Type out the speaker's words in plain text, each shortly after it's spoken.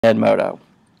Edmodo.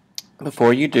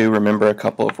 Before you do, remember a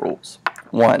couple of rules.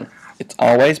 1. It's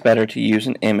always better to use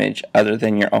an image other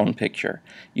than your own picture.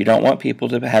 You don't want people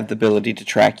to have the ability to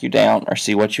track you down or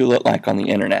see what you look like on the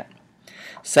internet.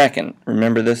 2nd,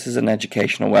 remember this is an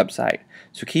educational website,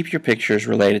 so keep your pictures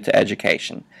related to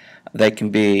education. They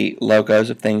can be logos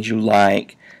of things you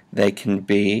like, they can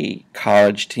be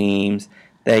college teams,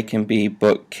 they can be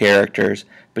book characters,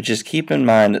 but just keep in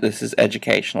mind that this is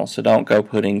educational, so don't go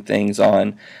putting things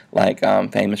on like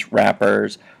famous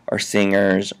rappers or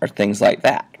singers or things like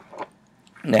that.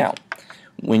 Now,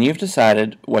 when you've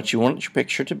decided what you want your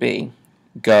picture to be,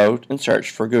 go and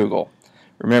search for Google.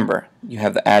 Remember, you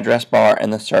have the address bar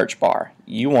and the search bar.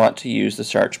 You want to use the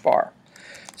search bar.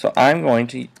 So I'm going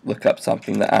to look up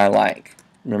something that I like.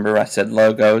 Remember I said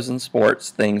logos and sports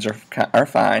things are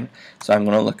fine, so I'm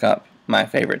going to look up my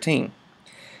favorite team.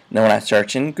 Now when I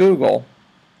search in Google,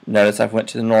 notice I've went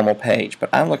to the normal page, but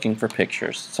I'm looking for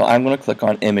pictures, so I'm going to click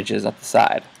on images at the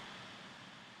side.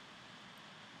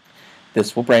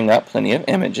 This will bring up plenty of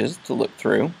images to look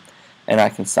through, and I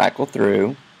can cycle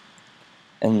through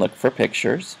and look for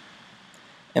pictures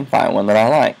and find one that I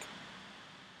like.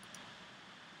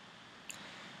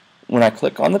 When I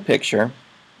click on the picture,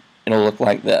 it'll look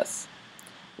like this.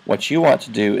 What you want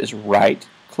to do is right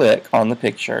click on the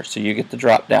picture so you get the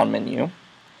drop down menu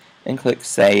and click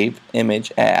Save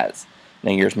Image As.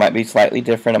 Now yours might be slightly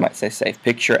different. I might say Save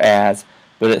Picture As,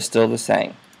 but it's still the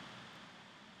same.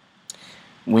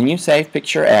 When you save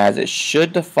Picture As, it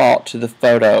should default to the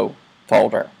photo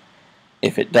folder.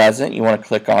 If it doesn't, you want to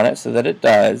click on it so that it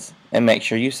does, and make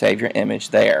sure you save your image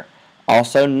there.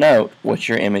 Also note what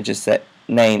your image's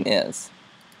name is.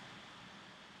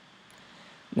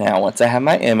 Now once I have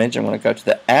my image, I'm going to go to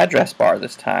the address bar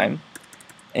this time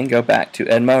and go back to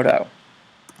Edmodo.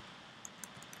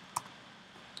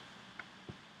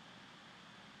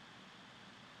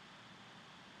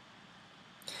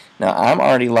 Now I'm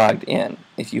already logged in.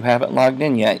 If you haven't logged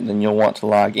in yet, then you'll want to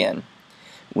log in.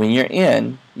 When you're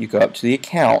in, you go up to the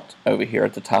account over here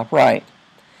at the top right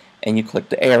and you click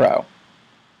the arrow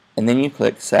and then you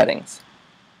click Settings.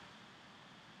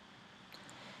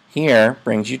 Here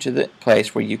brings you to the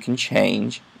place where you can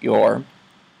change your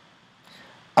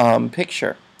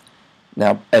picture.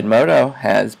 Now Edmodo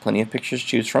has plenty of pictures to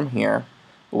choose from here,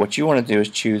 but what you want to do is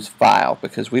choose File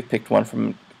because we've picked one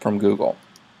from Google.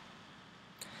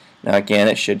 Now again,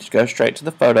 it should go straight to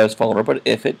the Photos folder, but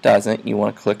if it doesn't, you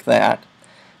want to click that.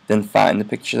 Then find the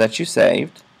picture that you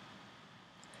saved.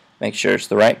 Make sure it's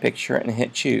the right picture and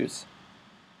hit Choose.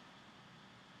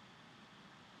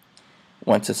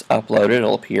 Once it's uploaded,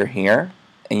 it'll appear here,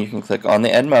 and you can click on the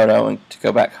Edmodo to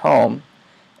go back home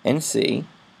and see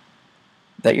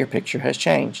that your picture has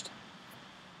changed.